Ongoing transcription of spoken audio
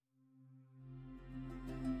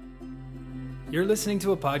You're listening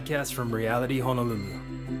to a podcast from Reality Honolulu.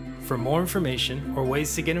 For more information or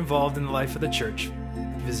ways to get involved in the life of the church,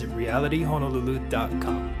 visit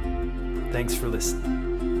realityhonolulu.com. Thanks for listening.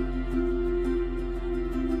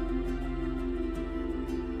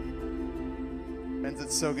 Friends,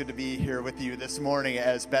 it's so good to be here with you this morning.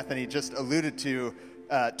 As Bethany just alluded to,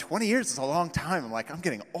 20 years is a long time. I'm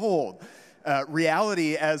getting old.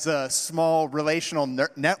 Reality as a small relational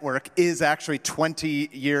network is actually 20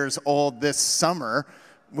 years old this summer,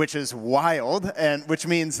 which is wild, and which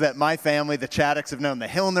means that my family, the Chaddicks, have known the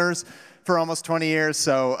Hillners for almost 20 years,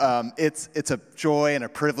 so it's a joy and a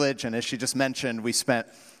privilege, and as she just mentioned, we spent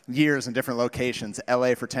years in different locations,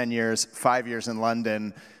 LA for 10 years, 5 years in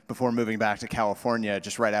London, before moving back to California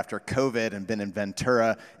just right after COVID, and been in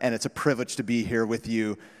Ventura, and it's a privilege to be here with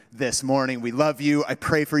you this morning. We love you. I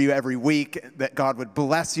pray for you every week that God would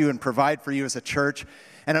bless you and provide for you as a church.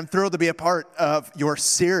 And I'm thrilled to be a part of your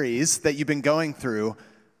series that you've been going through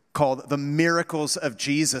called The Miracles of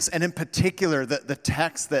Jesus. And in particular, the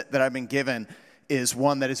text that I've been given is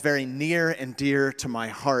one that is very near and dear to my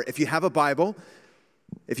heart. If you have a Bible,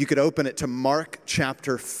 if you could open it to Mark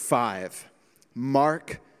chapter 5.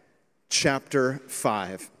 Mark chapter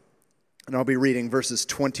 5. And I'll be reading verses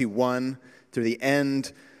 21 through the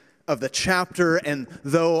end of the chapter, and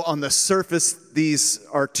though on the surface these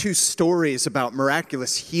are two stories about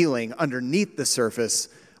miraculous healing, underneath the surface,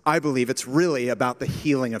 I believe it's really about the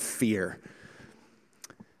healing of fear.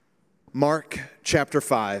 Mark chapter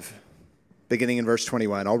 5, beginning in verse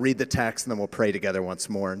 21. I'll read the text and then we'll pray together once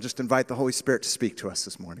more and just invite the Holy Spirit to speak to us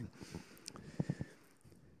this morning.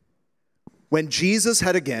 When Jesus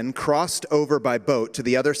had again crossed over by boat to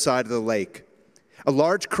the other side of the lake, a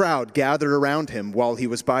large crowd gathered around him while he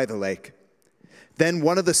was by the lake. Then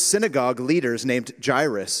one of the synagogue leaders named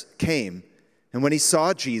Jairus came, and when he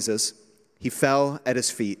saw Jesus, he fell at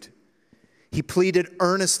his feet. He pleaded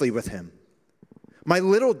earnestly with him, "My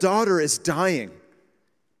little daughter is dying.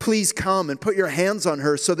 Please come and put your hands on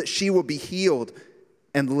her so that she will be healed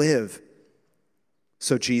and live."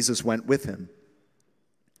 So Jesus went with him.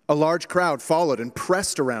 A large crowd followed and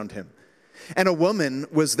pressed around him. And a woman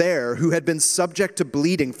was there who had been subject to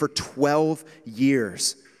bleeding for 12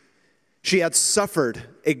 years. She had suffered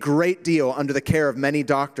a great deal under the care of many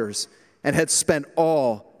doctors and had spent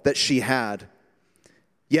all that she had.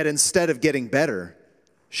 Yet instead of getting better,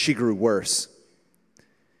 she grew worse.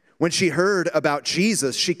 When she heard about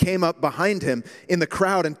Jesus, she came up behind him in the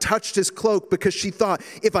crowd and touched his cloak because she thought,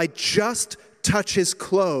 "If I just touch his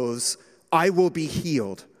clothes, I will be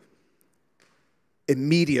healed."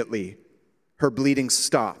 Immediately, her bleeding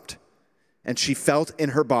stopped, and she felt in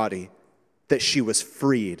her body that she was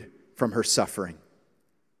freed from her suffering.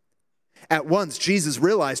 At once, Jesus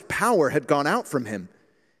realized power had gone out from him.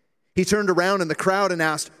 He turned around in the crowd and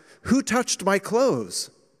asked, "Who touched my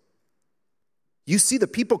clothes?" "You see the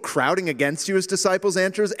people crowding against you," his disciples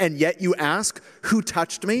answered, "and yet you ask, 'Who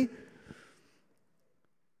touched me?'"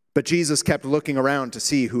 But Jesus kept looking around to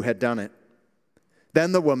see who had done it.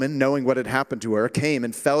 Then the woman, knowing what had happened to her, came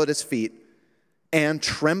and fell at his feet, and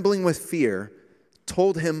trembling with fear,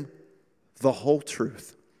 told him the whole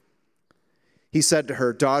truth. He said to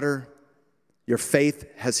her, "Daughter, your faith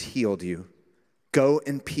has healed you. Go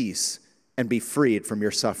in peace and be freed from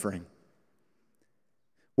your suffering."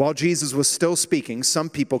 While Jesus was still speaking, some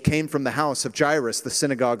people came from the house of Jairus, the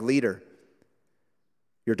synagogue leader.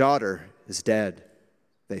 "Your daughter is dead,"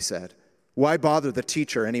 they said. "Why bother the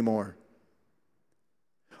teacher anymore?"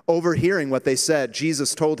 Overhearing what they said,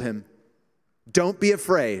 Jesus told him, "Don't be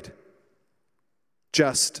afraid,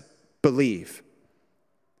 just believe."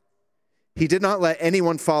 He did not let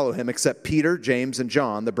anyone follow him except Peter, James, and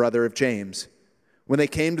John, the brother of James. When they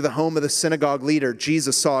came to the home of the synagogue leader,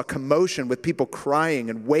 Jesus saw a commotion with people crying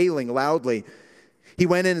and wailing loudly. He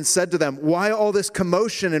went in and said to them, "Why all this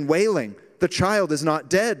commotion and wailing? The child is not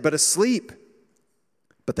dead, but asleep."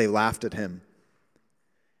 But they laughed at him.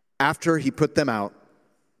 After he put them out,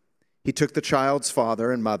 he took the child's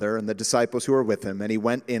father and mother and the disciples who were with him, and he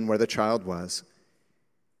went in where the child was.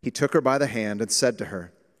 He took her by the hand and said to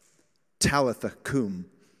her, "Talitha cum,"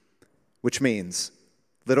 which means,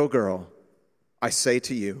 "Little girl, I say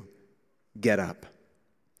to you, get up."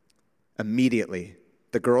 Immediately,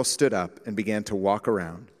 the girl stood up and began to walk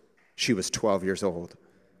around. She was 12 years old.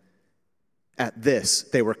 At this,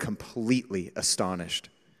 they were completely astonished.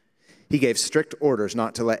 He gave strict orders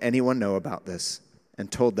not to let anyone know about this,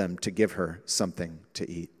 and told them to give her something to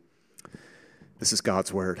eat. This is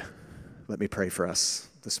God's word. Let me pray for us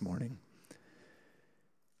this morning.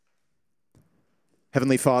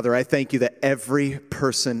 Heavenly Father, I thank you that every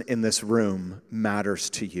person in this room matters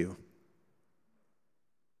to you.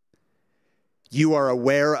 You are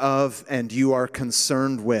aware of and you are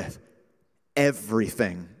concerned with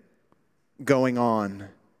everything going on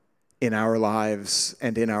in our lives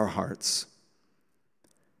and in our hearts.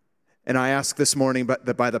 And I ask this morning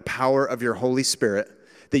that by the power of your Holy Spirit,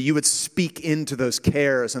 that you would speak into those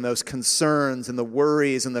cares and those concerns and the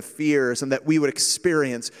worries and the fears, and that we would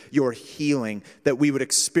experience your healing, that we would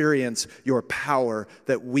experience your power,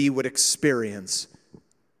 that we would experience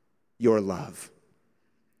your love.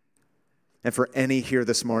 And for any here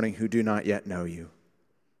this morning who do not yet know you,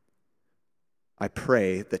 I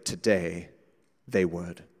pray that today they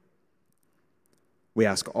would. We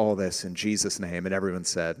ask all this in Jesus' name, and everyone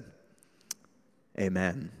said,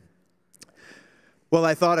 amen. Well,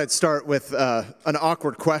 I thought I'd start with an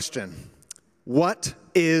awkward question. What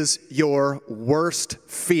is your worst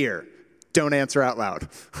fear? Don't answer out loud.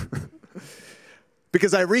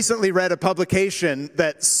 Because I recently read a publication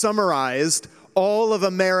that summarized all of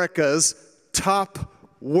America's top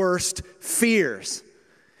worst fears.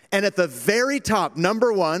 And at the very top,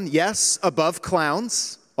 number one, yes, above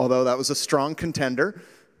clowns, although that was a strong contender,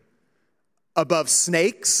 above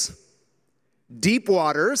snakes, deep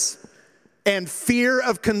waters, and fear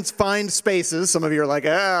of confined spaces. Some of you are like,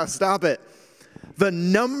 stop it. The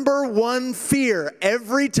number one fear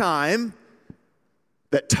every time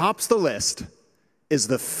that tops the list is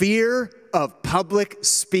the fear of public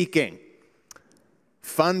speaking.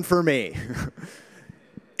 Fun for me.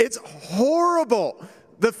 It's horrible.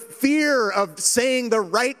 The fear of saying the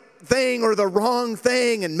right thing or the wrong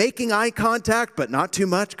thing and making eye contact, but not too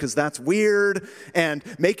much because that's weird, and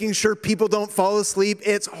making sure people don't fall asleep.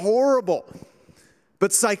 It's horrible.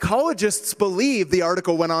 But psychologists believe, the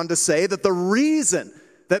article went on to say, that the reason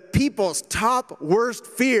that people's top worst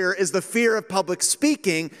fear is the fear of public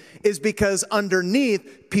speaking is because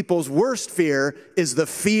underneath people's worst fear is the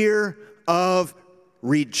fear of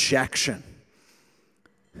rejection.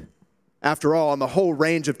 After all, on the whole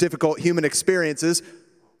range of difficult human experiences,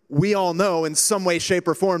 we all know in some way, shape,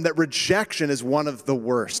 or form that rejection is one of the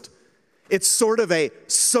worst. It's sort of a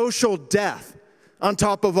social death on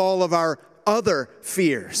top of all of our other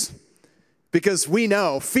fears. Because we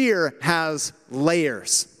know fear has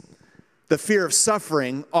layers. The fear of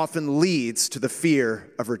suffering often leads to the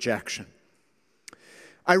fear of rejection.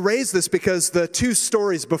 I raise this because the two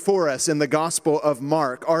stories before us in the Gospel of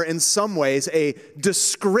Mark are in some ways a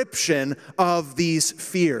description of these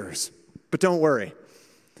fears. But don't worry,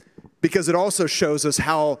 because it also shows us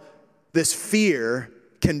how this fear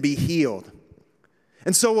can be healed.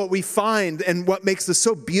 And so what we find, and what makes this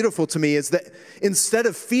so beautiful to me, is that instead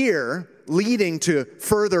of fear leading to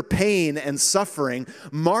further pain and suffering,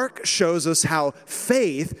 Mark shows us how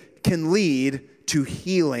faith can lead to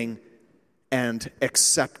healing and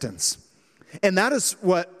acceptance. And that is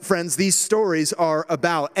what, friends, these stories are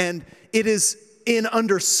about. And it is in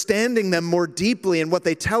understanding them more deeply and what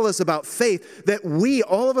they tell us about faith that we,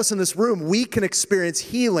 all of us in this room, we can experience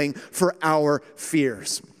healing for our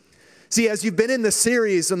fears. See, as you've been in the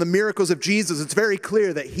series on the miracles of Jesus, it's very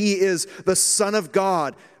clear that he is the Son of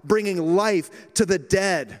God, bringing life to the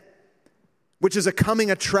dead, which is a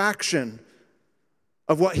coming attraction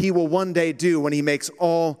of what he will one day do when he makes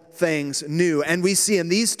all things new. And we see in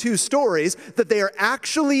these two stories that they are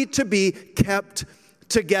actually to be kept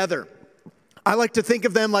together. I like to think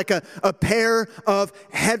of them like a pair of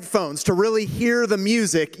headphones. To really hear the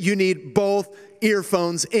music, you need both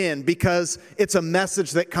earphones in because it's a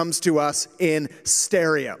message that comes to us in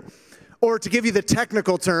stereo. Or to give you the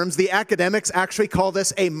technical terms, the academics actually call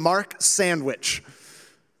this a Mark sandwich.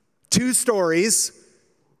 Two stories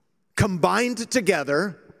combined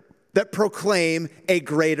together that proclaim a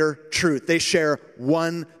greater truth. They share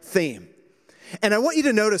one theme. And I want you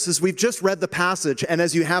to notice as we've just read the passage and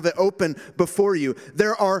as you have it open before you,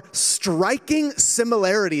 there are striking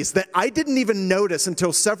similarities that I didn't even notice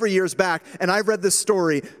until several years back, and I've read this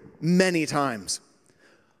story many times.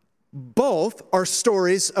 Both are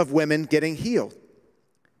stories of women getting healed.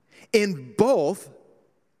 In both,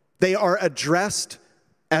 they are addressed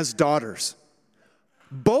as daughters.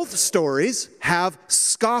 Both stories have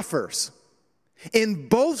scoffers. In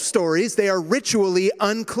both stories, they are ritually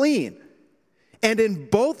unclean. And in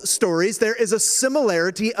both stories, there is a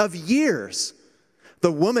similarity of years.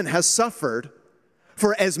 The woman has suffered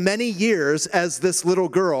for as many years as this little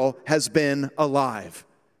girl has been alive,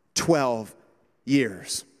 12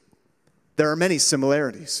 years. There are many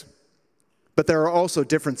similarities, but there are also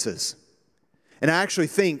differences. And I actually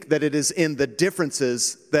think that it is in the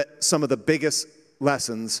differences that some of the biggest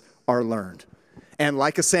lessons are learned. And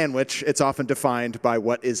like a sandwich, it's often defined by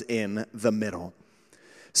what is in the middle.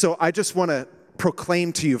 So I just want to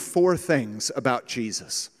proclaim to you 4 things about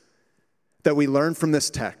Jesus that we learn from this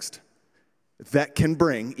text that can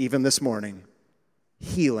bring, even this morning,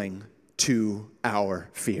 healing to our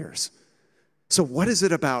fears. So what is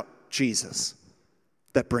it about Jesus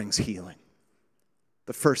that brings healing?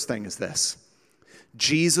 The first thing is this: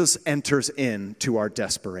 Jesus enters into our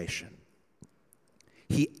desperation.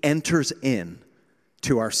 He enters in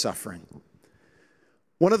to our suffering.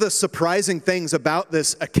 One of the surprising things about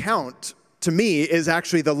this account to me is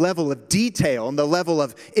actually the level of detail and the level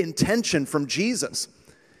of intention from Jesus.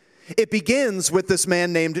 It begins with this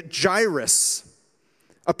man named Jairus,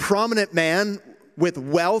 a prominent man with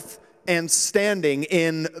wealth and standing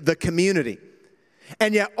in the community.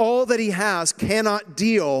 And yet all that he has cannot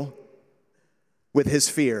deal with his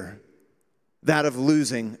fear, that of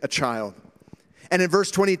losing a child. And in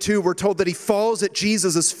verse 22, we're told that he falls at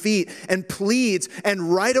Jesus' feet and pleads.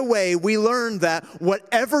 And right away, we learn that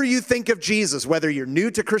whatever you think of Jesus, whether you're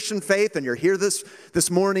new to Christian faith and you're here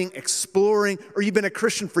this morning exploring, or you've been a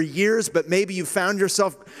Christian for years, but maybe you found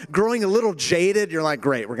yourself growing a little jaded. You're like,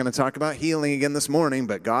 great, we're going to talk about healing again this morning,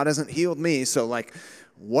 but God hasn't healed me. So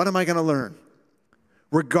what am I going to learn?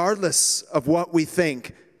 Regardless of what we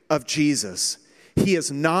think of Jesus, he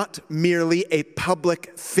is not merely a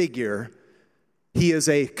public figure. He is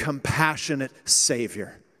a compassionate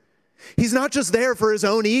Savior. He's not just there for his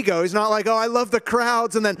own ego. He's not like, oh, I love the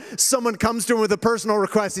crowds, and then someone comes to him with a personal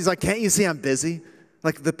request. He's like, can't you see I'm busy?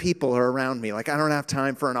 Like, the people are around me. Like, I don't have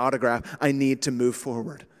time for an autograph. I need to move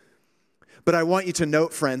forward. But I want you to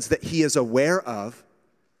note, friends, that he is aware of,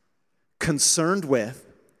 concerned with,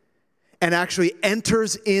 and actually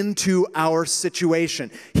enters into our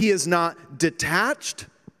situation. He is not detached.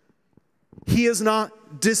 He is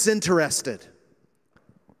not disinterested.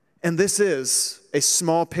 And this is a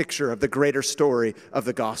small picture of the greater story of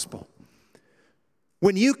the gospel.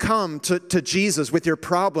 When you come to Jesus with your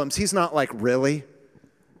problems, he's not like, really?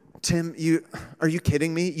 Tim, are you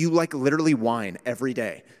kidding me? You literally whine every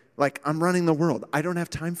day. Like, I'm running the world. I don't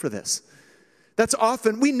have time for this. That's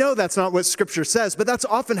often, we know that's not what Scripture says, but that's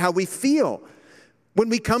often how we feel when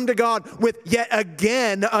we come to God with yet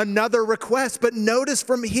again another request. But notice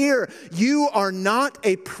from here, you are not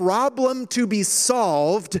a problem to be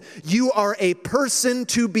solved. You are a person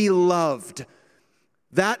to be loved.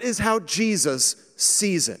 That is how Jesus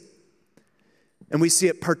sees it. And we see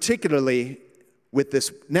it particularly with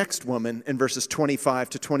this next woman in verses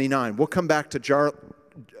 25 to 29. We'll come back to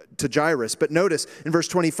Jairus, but notice in verse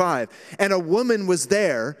 25, and a woman was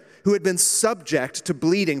there who had been subject to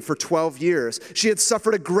bleeding for 12 years. She had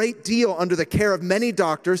suffered a great deal under the care of many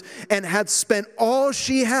doctors and had spent all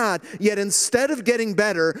she had, yet instead of getting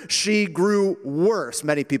better, she grew worse.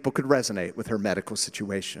 Many people could resonate with her medical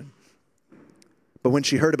situation. But when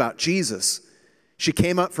she heard about Jesus, she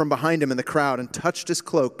came up from behind him in the crowd and touched his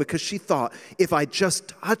cloak because she thought, if I just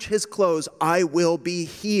touch his clothes, I will be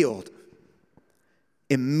healed.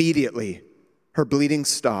 Immediately, her bleeding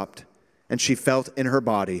stopped, and she felt in her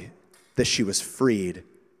body that she was freed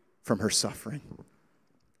from her suffering.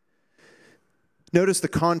 Notice the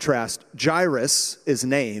contrast. Jairus is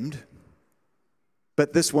named,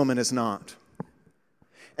 but this woman is not.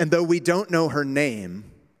 And though we don't know her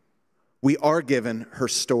name, we are given her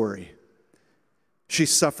story. She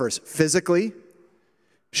suffers physically,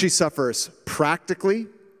 she suffers practically,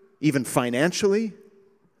 even financially,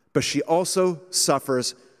 but she also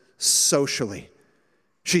suffers socially.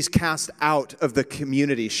 She's cast out of the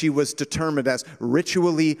community. She was determined as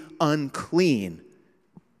ritually unclean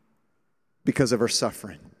because of her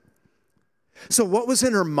suffering. So what was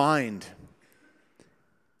in her mind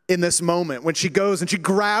in this moment when she goes and she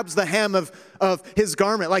grabs the hem of his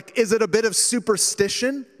garment? Like, is it a bit of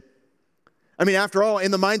superstition? I mean, after all,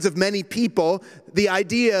 in the minds of many people, the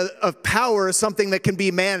idea of power is something that can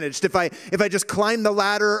be managed. If I just climb the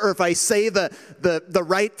ladder, or if I say the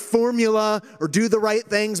right formula or do the right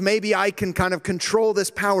things, maybe I can kind of control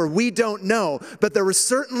this power. We don't know. But there was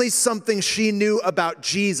certainly something she knew about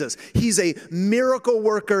Jesus. He's a miracle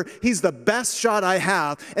worker. He's the best shot I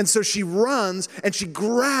have. And so she runs and she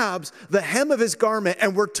grabs the hem of his garment,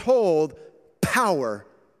 and we're told power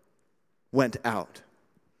went out.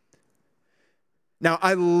 Now,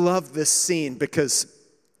 I love this scene because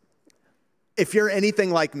if you're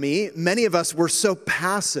anything like me, many of us were so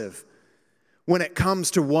passive when it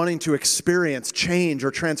comes to wanting to experience change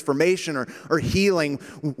or transformation or healing.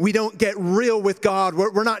 We don't get real with God.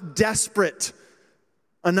 We're not desperate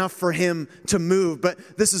enough for him to move.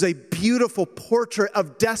 But this is a beautiful portrait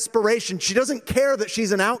of desperation. She doesn't care that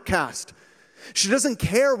she's an outcast. She doesn't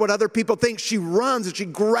care what other people think. She runs and she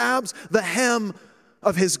grabs the hem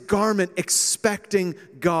of his garment, expecting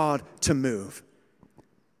God to move.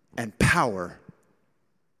 And power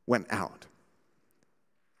went out.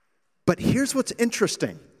 But here's what's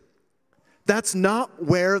interesting. That's not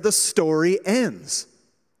where the story ends.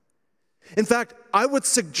 In fact, I would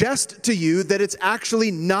suggest to you that it's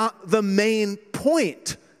actually not the main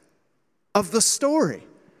point of the story.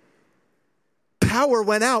 Power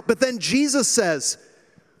went out, but then Jesus says,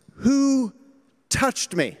 "Who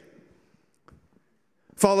touched me?"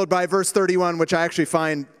 Followed by verse 31, which I actually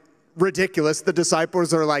find ridiculous. The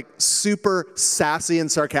disciples are like super sassy and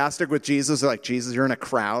sarcastic with Jesus. They're like, "Jesus, you're in a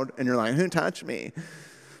crowd." And you're like, "Who touched me?"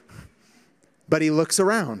 But he looks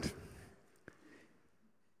around.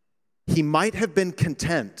 He might have been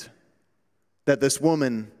content that this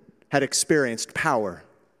woman had experienced power,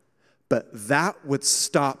 but that would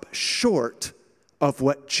stop short of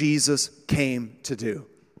what Jesus came to do.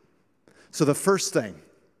 So the first thing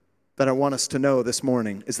that I want us to know this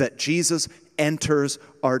morning is that Jesus enters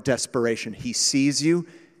our desperation. He sees you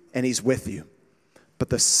and he's with you. But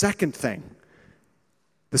the second thing,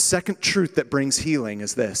 the second truth that brings healing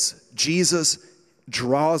is this: Jesus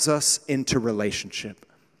draws us into relationship.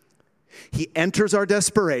 He enters our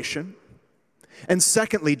desperation, and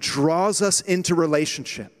secondly, draws us into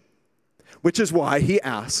relationship, which is why he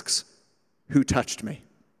asks, "Who touched me?"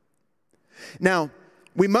 Now,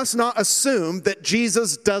 we must not assume that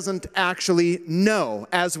Jesus doesn't actually know,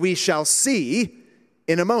 as we shall see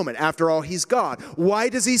in a moment. After all, he's God. Why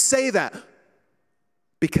does he say that?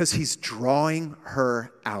 Because he's drawing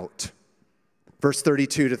her out. Verse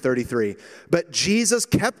 32 to 33. But Jesus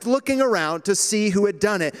kept looking around to see who had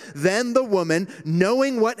done it. Then the woman,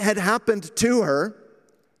 knowing what had happened to her,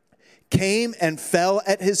 came and fell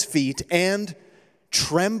at his feet and,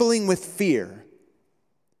 trembling with fear,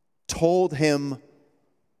 told him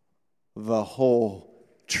the whole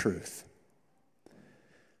truth.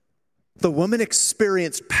 The woman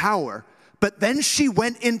experienced power, but then she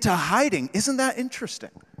went into hiding. Isn't that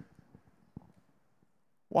interesting?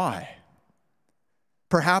 Why?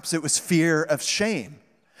 Perhaps it was fear of shame.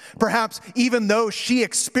 Perhaps even though she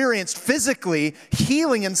experienced physically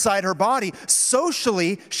healing inside her body,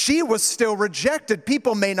 socially she was still rejected.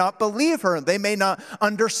 People may not believe her. They may not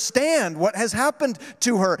understand what has happened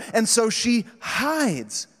to her. And so she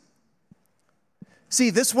hides. See,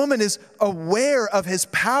 this woman is aware of his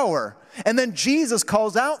power. And then Jesus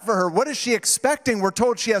calls out for her. What is she expecting? We're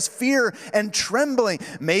told she has fear and trembling.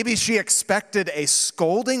 Maybe she expected a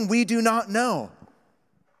scolding. We do not know.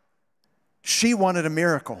 She wanted a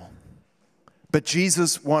miracle, but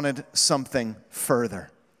Jesus wanted something further.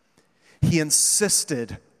 He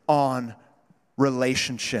insisted on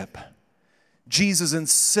relationship. Jesus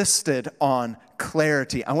insisted on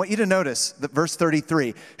clarity. I want you to notice that verse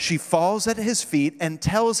 33, she falls at his feet and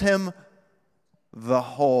tells him the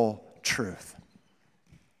whole truth.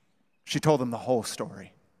 She told him the whole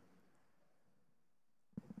story.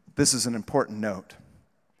 This is an important note,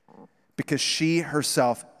 because she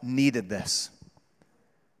herself needed this.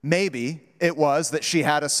 Maybe it was that she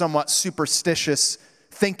had a somewhat superstitious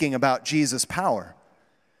thinking about Jesus' power.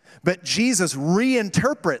 But Jesus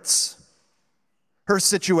reinterprets her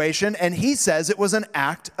situation, and he says it was an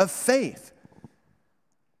act of faith,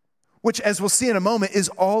 which, as we'll see in a moment, is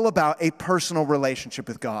all about a personal relationship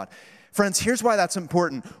with God. Friends, here's why that's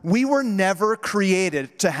important. We were never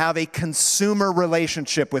created to have a consumer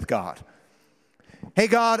relationship with God. Hey,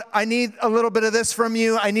 God, I need a little bit of this from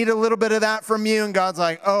you. I need a little bit of that from you. And God's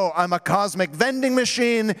like, "Oh, I'm a cosmic vending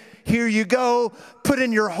machine. Here you go. Put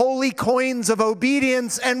in your holy coins of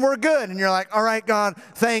obedience and we're good." And you're like, "All right, God,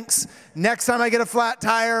 thanks. Next time I get a flat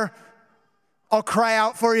tire, I'll cry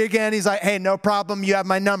out for you again." He's like, "Hey, no problem. You have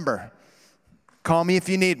my number. Call me if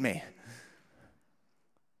you need me."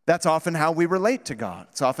 That's often how we relate to God.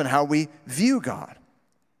 It's often how we view God.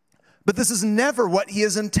 But this is never what he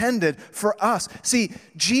has intended for us. See,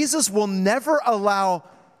 Jesus will never allow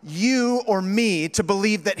you or me to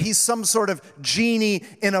believe that he's some sort of genie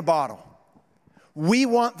in a bottle. We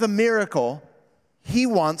want the miracle. He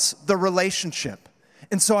wants the relationship.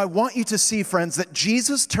 And so I want you to see, friends, that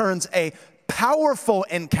Jesus turns a powerful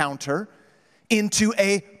encounter into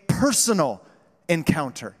a personal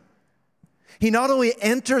encounter. He not only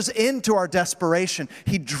enters into our desperation,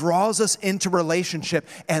 he draws us into relationship,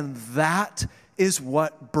 and that is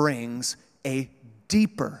what brings a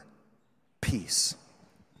deeper peace.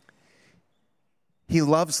 He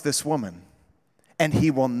loves this woman, and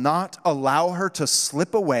he will not allow her to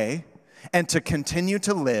slip away and to continue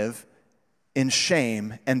to live in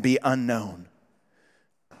shame and be unknown.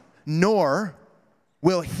 Nor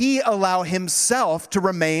will he allow himself to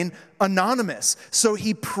remain anonymous. So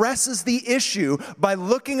he presses the issue by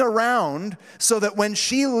looking around so that when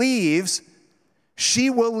she leaves, she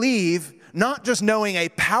will leave not just knowing a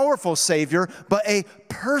powerful Savior, but a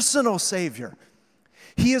personal Savior.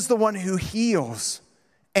 He is the one who heals,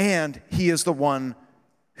 and He is the one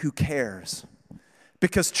who cares.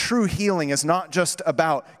 Because true healing is not just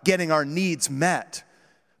about getting our needs met,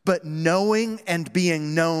 but knowing and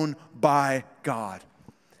being known by God.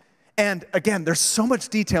 And again, there's so much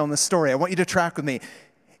detail in this story. I want you to track with me.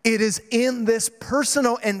 It is in this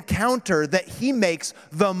personal encounter that He makes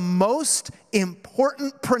the most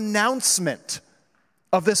important pronouncement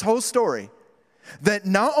of this whole story that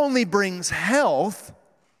not only brings health,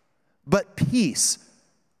 but peace.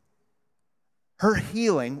 Her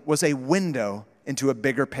healing was a window into a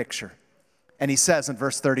bigger picture. And He says in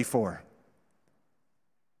verse 34,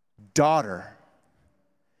 "Daughter,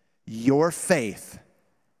 your faith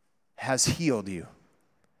has healed you.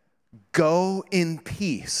 Go in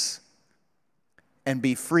peace and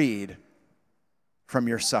be freed from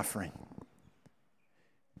your suffering."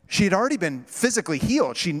 She had already been physically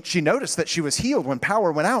healed. She noticed that she was healed when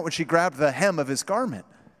power went out when she grabbed the hem of His garment.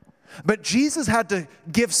 But Jesus had to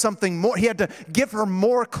give something more. He had to give her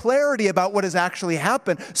more clarity about what has actually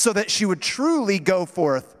happened so that she would truly go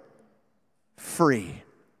forth free.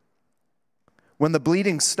 When the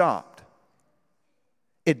bleeding stopped,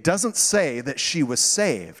 it doesn't say that she was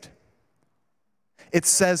saved. It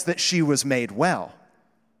says that she was made well.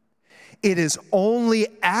 It is only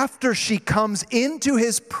after she comes into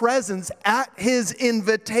His presence at His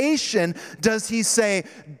invitation does He say,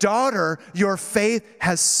 "Daughter, your faith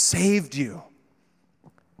has saved you."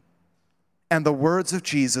 And the words of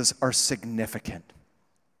Jesus are significant.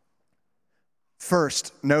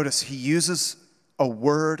 First, notice He uses a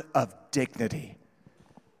word of dignity.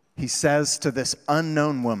 He says to this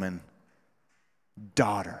unknown woman,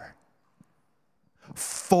 "Daughter."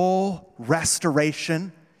 Full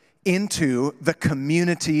restoration into the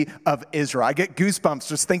community of Israel. I get goosebumps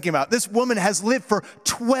just thinking about it. This woman has lived for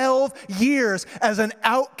 12 years as an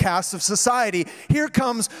outcast of society. Here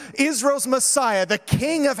comes Israel's Messiah, the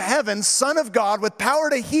King of heaven, Son of God with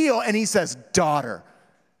power to heal, and He says, "Daughter,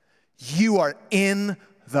 you are in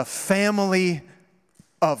the family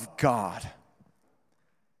of God."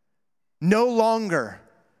 No longer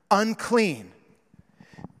unclean.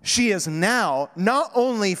 She is now not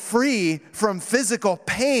only free from physical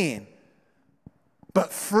pain,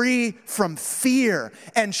 but free from fear.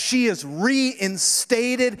 And she is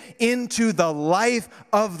reinstated into the life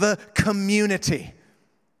of the community.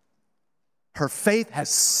 Her faith has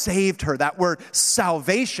saved her. That word,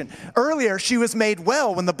 salvation. Earlier, she was made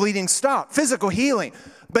well when the bleeding stopped, physical healing.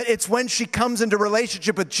 But it's when she comes into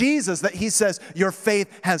relationship with Jesus that He says, "Your faith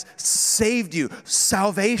has saved you."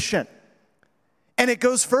 Salvation. And it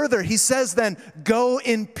goes further. He says then, "Go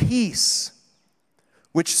in peace,"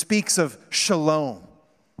 which speaks of shalom,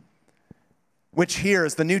 which here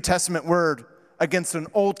is the New Testament word against an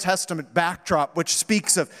Old Testament backdrop, which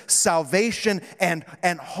speaks of salvation and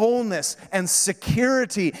wholeness and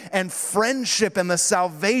security and friendship and the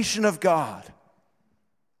salvation of God.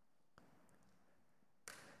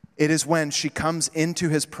 It is when she comes into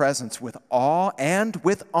His presence with awe and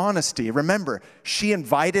with honesty. Remember, she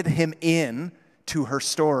invited Him in to her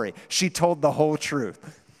story. She told the whole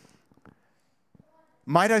truth.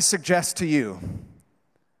 Might I suggest to you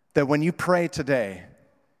that when you pray today,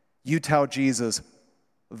 you tell Jesus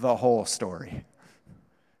the whole story?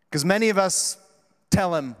 Because many of us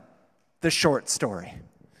tell Him the short story.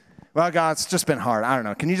 "Well, God, it's just been hard. I don't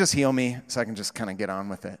know. Can you just heal me so I can just kind of get on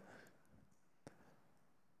with it?"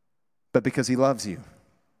 But because He loves you,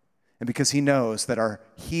 and because He knows that our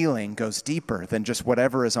healing goes deeper than just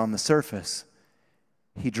whatever is on the surface,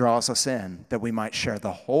 He draws us in that we might share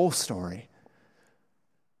the whole story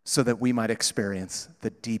so that we might experience the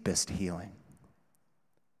deepest healing.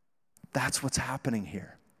 That's what's happening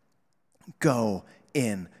here. Go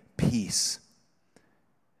in peace.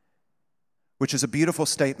 Which is a beautiful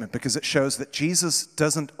statement because it shows that Jesus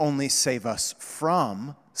doesn't only save us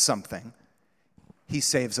from something, He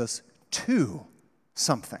saves us to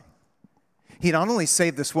something. He not only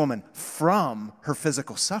saved this woman from her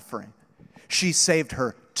physical suffering, she saved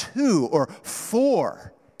her to or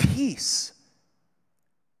for peace,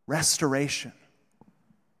 restoration,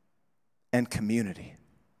 and community.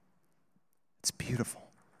 It's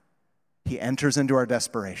beautiful. He enters into our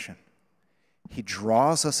desperation. He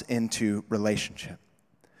draws us into relationship.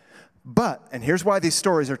 But, and here's why these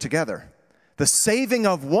stories are together, the saving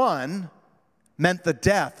of one meant the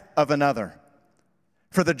death of another.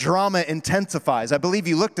 For the drama intensifies. I believe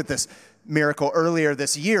you looked at this miracle earlier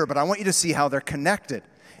this year, but I want you to see how they're connected.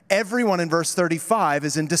 Everyone in verse 35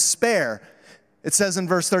 is in despair. It says in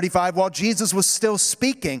verse 35, while Jesus was still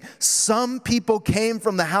speaking, some people came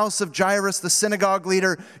from the house of Jairus, the synagogue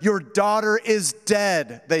leader. Your daughter is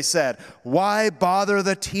dead, they said. Why bother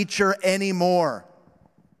the teacher anymore?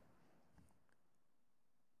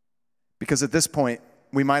 Because at this point,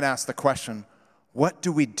 we might ask the question, what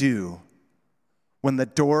do we do when the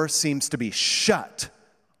door seems to be shut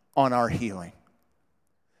on our healing?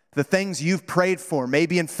 The things you've prayed for,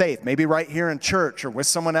 maybe in faith, maybe right here in church or with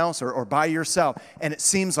someone else or by yourself, and it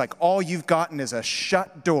seems like all you've gotten is a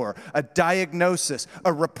shut door, a diagnosis,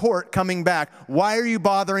 a report coming back. Why are you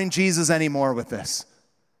bothering Jesus anymore with this?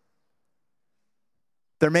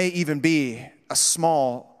 There may even be a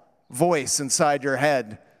small voice inside your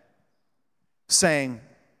head saying,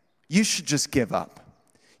 you should just give up.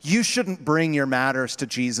 You shouldn't bring your matters to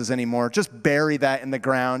Jesus anymore. Just bury that in the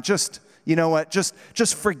ground. You know what?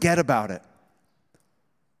 Just forget about it.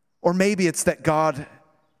 Or maybe it's that God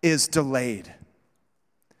is delayed.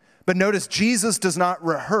 But notice, Jesus does not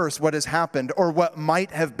rehearse what has happened or what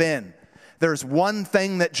might have been. There's one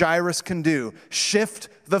thing that Jairus can do: shift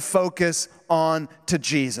the focus on to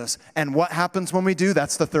Jesus. And what happens when we do?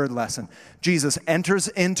 That's the third lesson. Jesus enters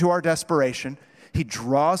into our desperation. He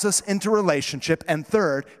draws us into relationship. And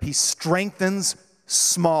third, he strengthens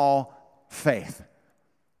small faith.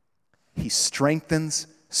 He strengthens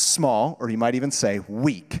small, or you might even say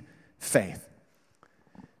weak, faith.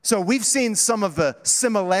 So we've seen some of the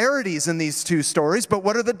similarities in these two stories, but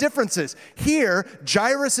what are the differences? Here,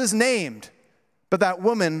 Jairus is named, but that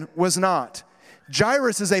woman was not.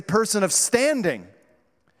 Jairus is a person of standing.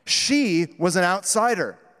 She was an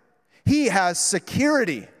outsider. He has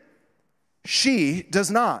security. She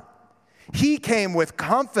does not. He came with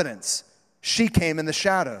confidence. She came in the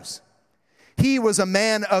shadows. He was a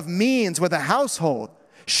man of means with a household.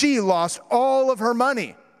 She lost all of her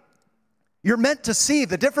money. You're meant to see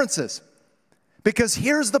the differences. Because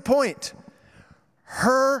here's the point.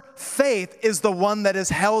 Her faith is the one that is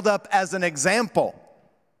held up as an example.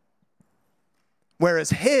 Whereas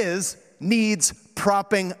his needs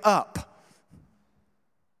propping up.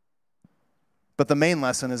 But the main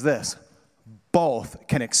lesson is this. Both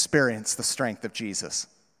can experience the strength of Jesus.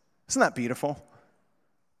 Isn't that beautiful?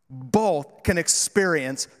 Both can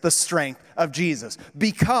experience the strength of Jesus,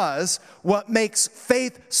 because what makes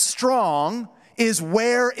faith strong is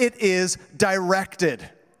where it is directed.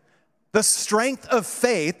 The strength of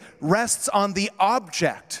faith rests on the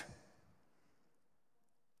object.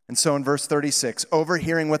 And so in verse 36,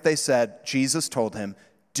 overhearing what they said, Jesus told him,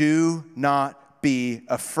 do not be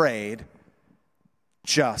afraid,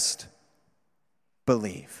 just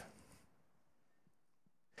believe.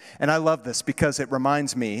 And I love this because it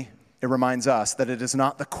reminds us that it is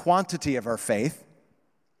not the quantity of our faith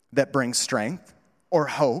that brings strength or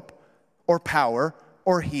hope or power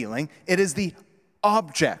or healing. It is the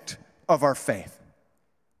object of our faith,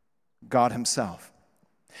 God himself.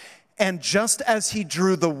 And just as he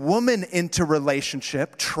drew the woman into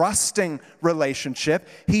relationship, trusting relationship,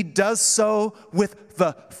 he does so with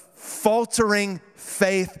the faltering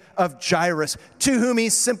faith of Jairus, to whom he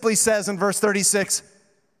simply says in verse 36,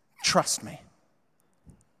 trust me.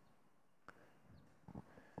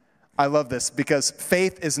 I love this because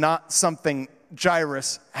faith is not something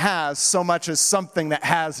Jairus has so much as something that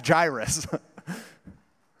has Jairus.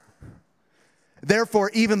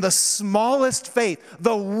 Therefore, even the smallest faith,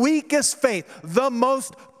 the weakest faith, the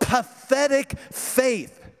most pathetic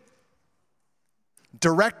faith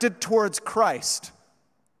directed towards Christ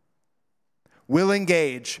will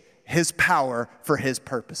engage his power for his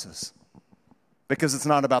purposes. Because it's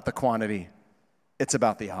not about the quantity, it's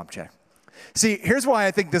about the object. See, here's why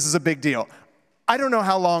I think this is a big deal. I don't know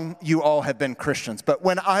how long you all have been Christians, but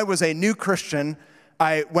when I was a new Christian,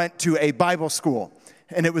 I went to a Bible school.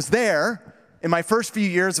 And it was there, in my first few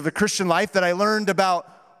years of a Christian life, that I learned about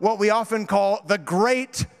what we often call the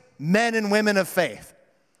great men and women of faith.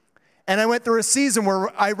 And I went through a season where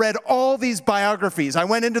I read all these biographies. I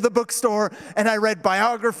went into the bookstore and I read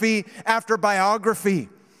biography after biography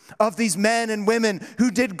of these men and women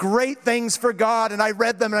who did great things for God. And I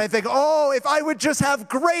read them and I think, oh, if I would just have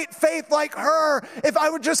great faith like her, if I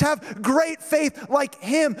would just have great faith like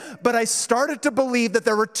him. But I started to believe that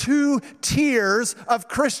there were two tiers of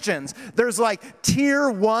Christians. There's like tier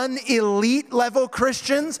 1 elite level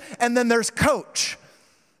Christians, and then there's coach.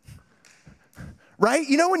 Right?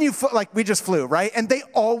 You know when you, like we just flew, right? And they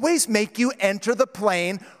always make you enter the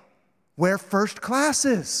plane where first class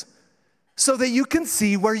is, so that you can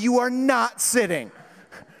see where you are not sitting,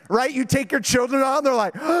 right? You take your children on, they're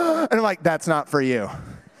like, oh, and I'm like, that's not for you.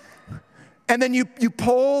 And then you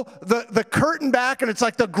pull the curtain back, and it's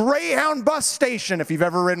like the Greyhound bus station, if you've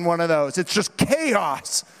ever ridden one of those. It's just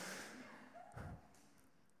chaos.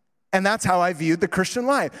 And that's how I viewed the Christian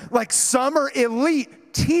life. Like some are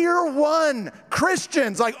elite, tier 1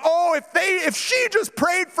 Christians. Like, oh, if she just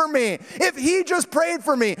prayed for me, if he just prayed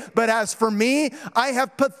for me. But as for me, I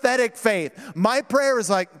have pathetic faith. My prayer is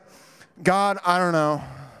like, God, I don't know.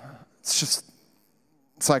 It's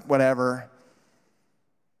like whatever.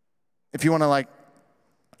 If you want to, like,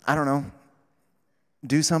 I don't know,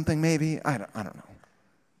 do something maybe. I don't know.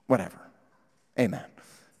 Whatever. Amen.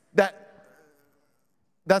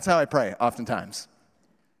 That's how I pray oftentimes.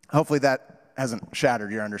 Hopefully that hasn't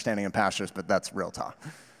shattered your understanding of pastors, but that's real talk.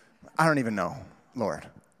 I don't even know, Lord.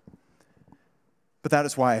 But that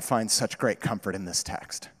is why I find such great comfort in this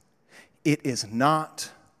text. It is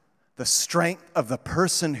not the strength of the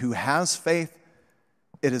person who has faith.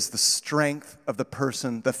 It is the strength of the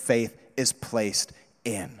person the faith is placed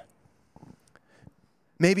in.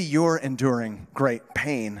 Maybe you're enduring great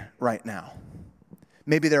pain right now.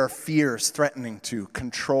 Maybe there are fears threatening to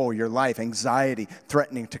control your life, anxiety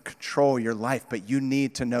threatening to control your life, but you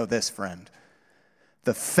need to know this, friend.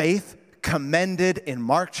 The faith commended in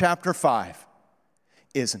Mark chapter 5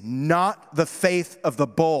 is not the faith of the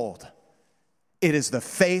bold. It is the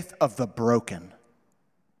faith of the broken,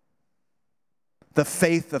 the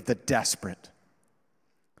faith of the desperate.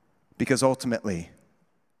 Because ultimately,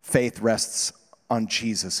 faith rests on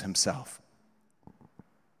Jesus himself.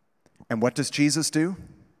 And what does Jesus do?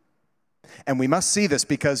 And we must see this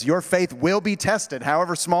because your faith will be tested,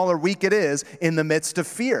 however small or weak it is, in the midst of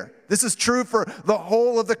fear. This is true for the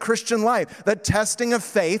whole of the Christian life. The testing of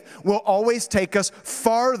faith will always take us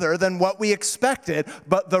farther than what we expected,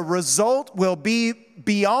 but the result will be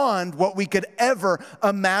beyond what we could ever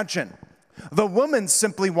imagine. The woman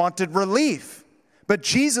simply wanted relief, but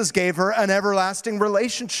Jesus gave her an everlasting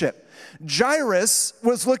relationship. Jairus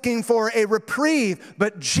was looking for a reprieve,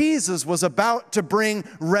 but Jesus was about to bring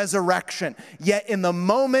resurrection. Yet in the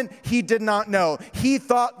moment, he did not know. He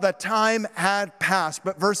thought the time had passed.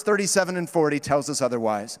 But verse 37 and 40 tells us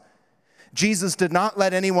otherwise. Jesus did not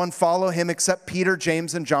let anyone follow him except Peter,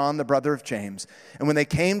 James, and John, the brother of James. And when they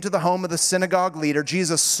came to the home of the synagogue leader,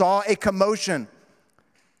 Jesus saw a commotion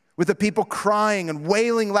with the people crying and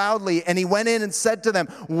wailing loudly. And he went in and said to them,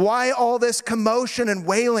 "Why all this commotion and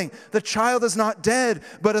wailing? The child is not dead,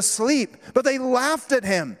 but asleep." But they laughed at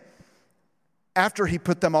him. After he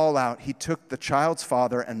put them all out, he took the child's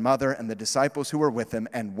father and mother and the disciples who were with him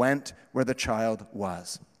and went where the child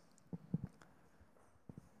was.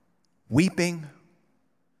 Weeping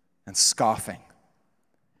and scoffing.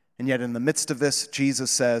 And yet in the midst of this,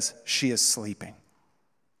 Jesus says, "She is sleeping."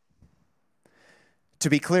 To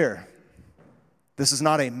be clear, this is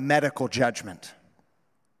not a medical judgment.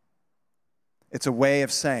 It's a way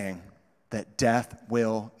of saying that death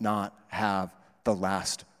will not have the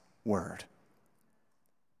last word.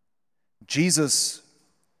 Jesus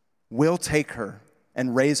will take her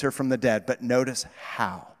and raise her from the dead, but notice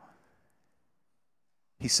how.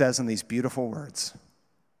 He says in these beautiful words,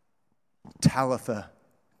 Talitha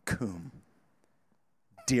cum,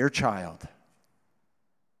 dear child,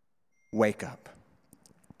 wake up.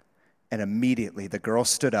 And immediately the girl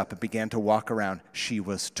stood up and began to walk around. She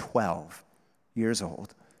was 12 years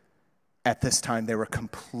old. At this time, they were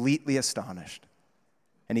completely astonished.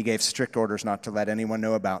 And he gave strict orders not to let anyone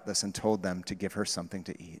know about this and told them to give her something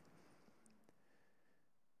to eat.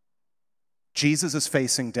 Jesus is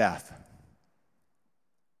facing death,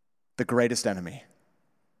 the greatest enemy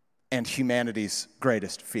and humanity's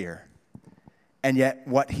greatest fear. And yet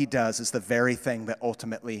what he does is the very thing that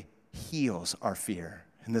ultimately heals our fear.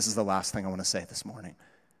 And this is the last thing I want to say this morning.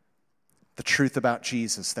 The truth about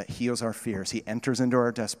Jesus that heals our fears. He enters into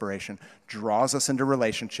our desperation, draws us into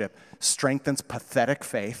relationship, strengthens pathetic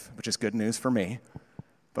faith, which is good news for me.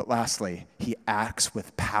 But lastly, he acts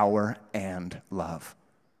with power and love.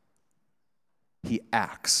 He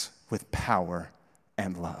acts with power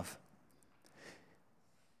and love.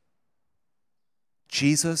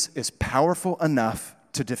 Jesus is powerful enough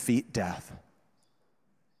to defeat death,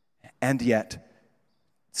 and yet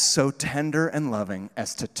so tender and loving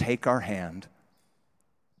as to take our hand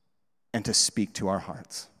and to speak to our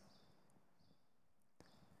hearts.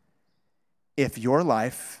 If your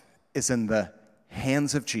life is in the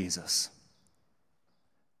hands of Jesus,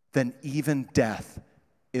 then even death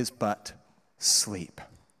is but sleep.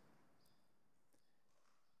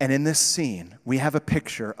 And in this scene, we have a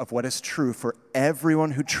picture of what is true for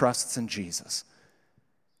everyone who trusts in Jesus.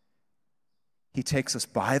 He takes us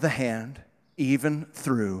by the hand, even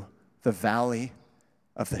through the valley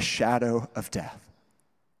of the shadow of death.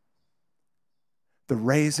 The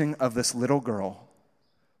raising of this little girl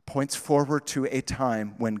points forward to a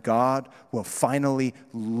time when God will finally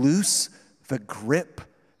loose the grip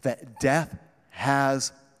that death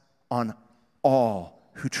has on all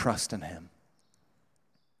who trust in him.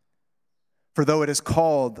 For though it is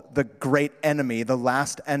called the great enemy, the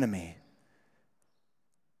last enemy,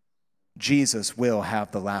 Jesus will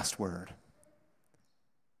have the last word.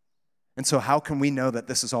 And so how can we know that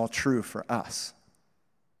this is all true for us?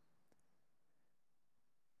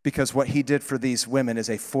 Because what he did for these women is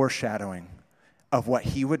a foreshadowing of what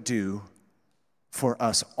he would do for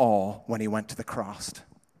us all when he went to the cross.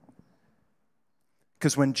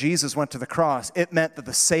 Because when Jesus went to the cross, it meant that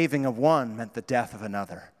the saving of one meant the death of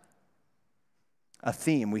another. A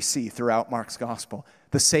theme we see throughout Mark's gospel.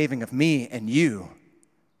 The saving of me and you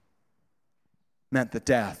meant the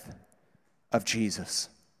death of Jesus.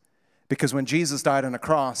 Because when Jesus died on a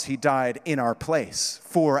cross, he died in our place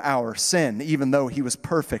for our sin, even though he was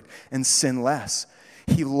perfect and sinless.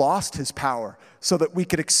 He lost his power so that we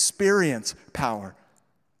could experience power.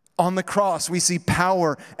 On the cross, we see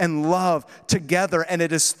power and love together, and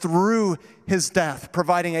it is through his death,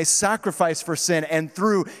 providing a sacrifice for sin, and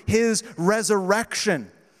through his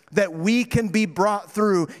resurrection that we can be brought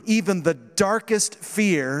through even the darkest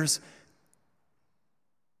fears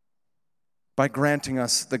by granting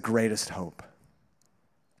us the greatest hope.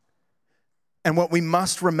 And what we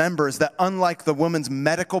must remember is that unlike the woman's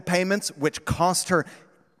medical payments, which cost her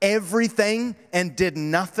everything and did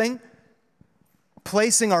nothing,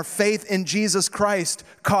 placing our faith in Jesus Christ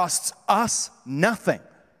costs us nothing,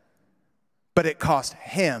 but it cost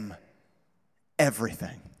him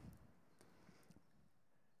everything.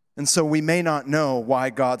 And so we may not know why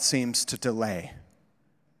God seems to delay.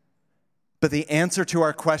 But the answer to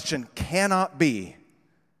our question cannot be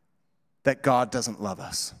that God doesn't love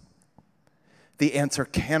us. The answer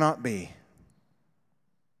cannot be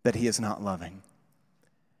that he is not loving.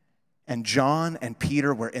 And John and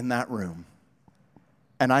Peter were in that room.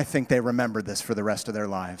 And I think they remembered this for the rest of their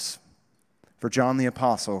lives. For John the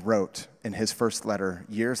Apostle wrote in his first letter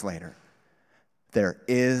years later, there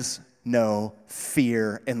is no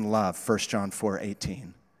fear in love, 1 John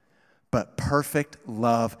 4:18. But perfect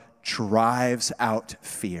love drives out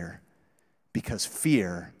fear, because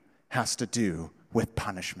fear has to do with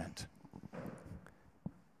punishment.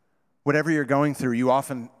 Whatever you're going through, you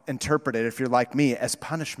often interpret it, if you're like me, as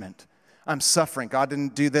punishment. I'm suffering. God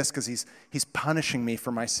didn't do this because he's punishing me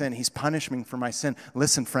for my sin. He's punishing me for my sin.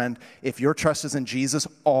 Listen, friend, if your trust is in Jesus,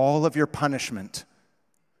 all of your punishment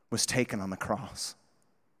was taken on the cross.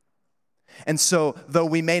 And so, though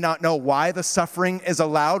we may not know why the suffering is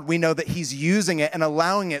allowed, we know that he's using it and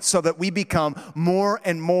allowing it so that we become more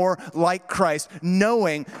and more like Christ,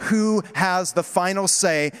 knowing who has the final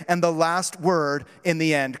say and the last word in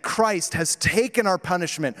the end. Christ has taken our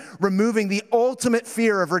punishment, removing the ultimate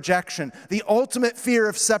fear of rejection, the ultimate fear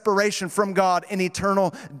of separation from God in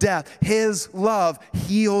eternal death. His love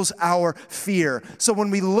heals our fear. So when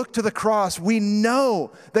we look to the cross, we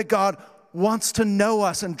know that God wants to know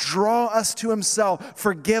us and draw us to himself,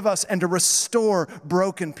 forgive us, and to restore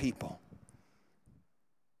broken people.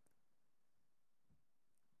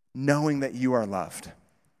 Knowing that you are loved.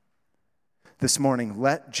 This morning,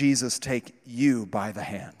 let Jesus take you by the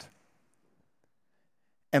hand.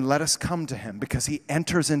 And let us come to him, because he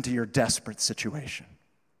enters into your desperate situation.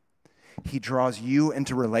 He draws you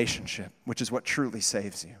into relationship, which is what truly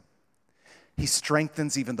saves you. He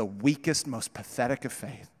strengthens even the weakest, most pathetic of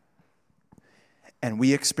faith. And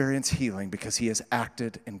we experience healing because he has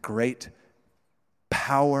acted in great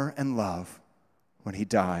power and love when he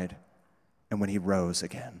died and when he rose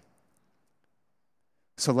again.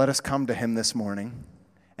 So let us come to him this morning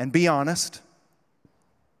and be honest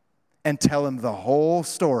and tell him the whole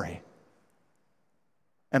story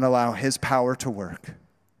and allow his power to work.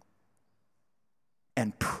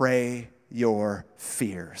 And pray your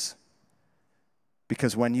fears.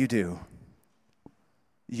 Because when you do,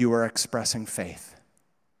 you are expressing faith.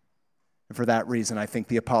 And for that reason, I think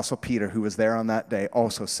the Apostle Peter, who was there on that day,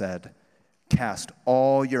 also said, cast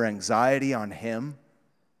all your anxiety on him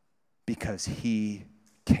because he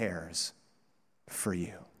cares for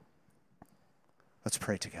you. Let's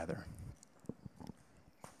pray together.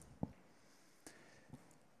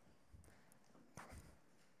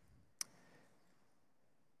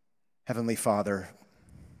 Heavenly Father,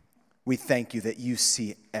 we thank you that you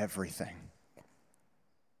see everything.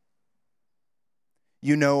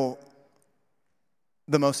 You know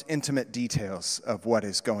the most intimate details of what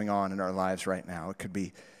is going on in our lives right now. It could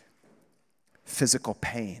be physical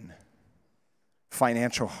pain,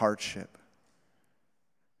 financial hardship,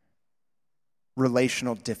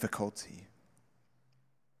 relational difficulty,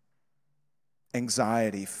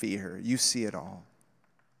 anxiety, fear. You see it all.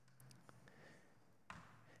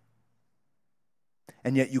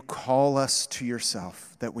 And yet you call us to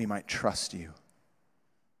yourself that we might trust you.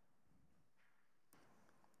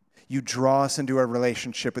 You draw us into a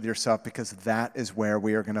relationship with yourself because that is where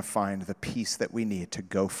we are going to find the peace that we need to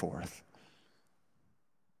go forth.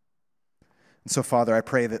 And so, Father, I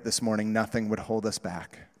pray that this morning nothing would hold us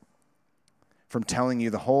back from telling you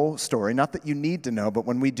the whole story. Not that you need to know, but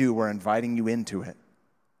when we do, we're inviting you into it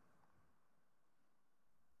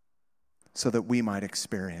so that we might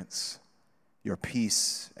experience your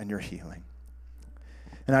peace and your healing.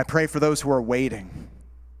 And I pray for those who are waiting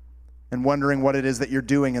and wondering what it is that you're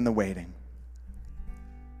doing in the waiting,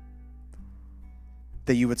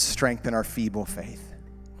 that you would strengthen our feeble faith,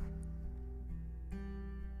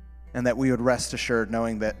 and that we would rest assured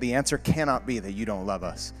knowing that the answer cannot be that you don't love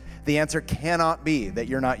us. The answer cannot be that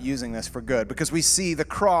you're not using this for good, because we see the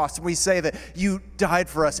cross and we say that you died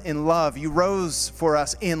for us in love, you rose for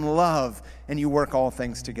us in love, and you work all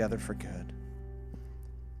things together for good.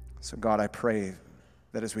 So God, I pray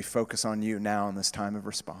that as we focus on you now in this time of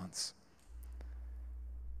response,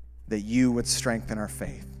 that you would strengthen our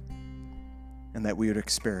faith and that we would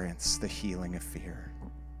experience the healing of fear.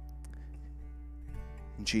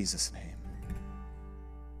 In Jesus' name.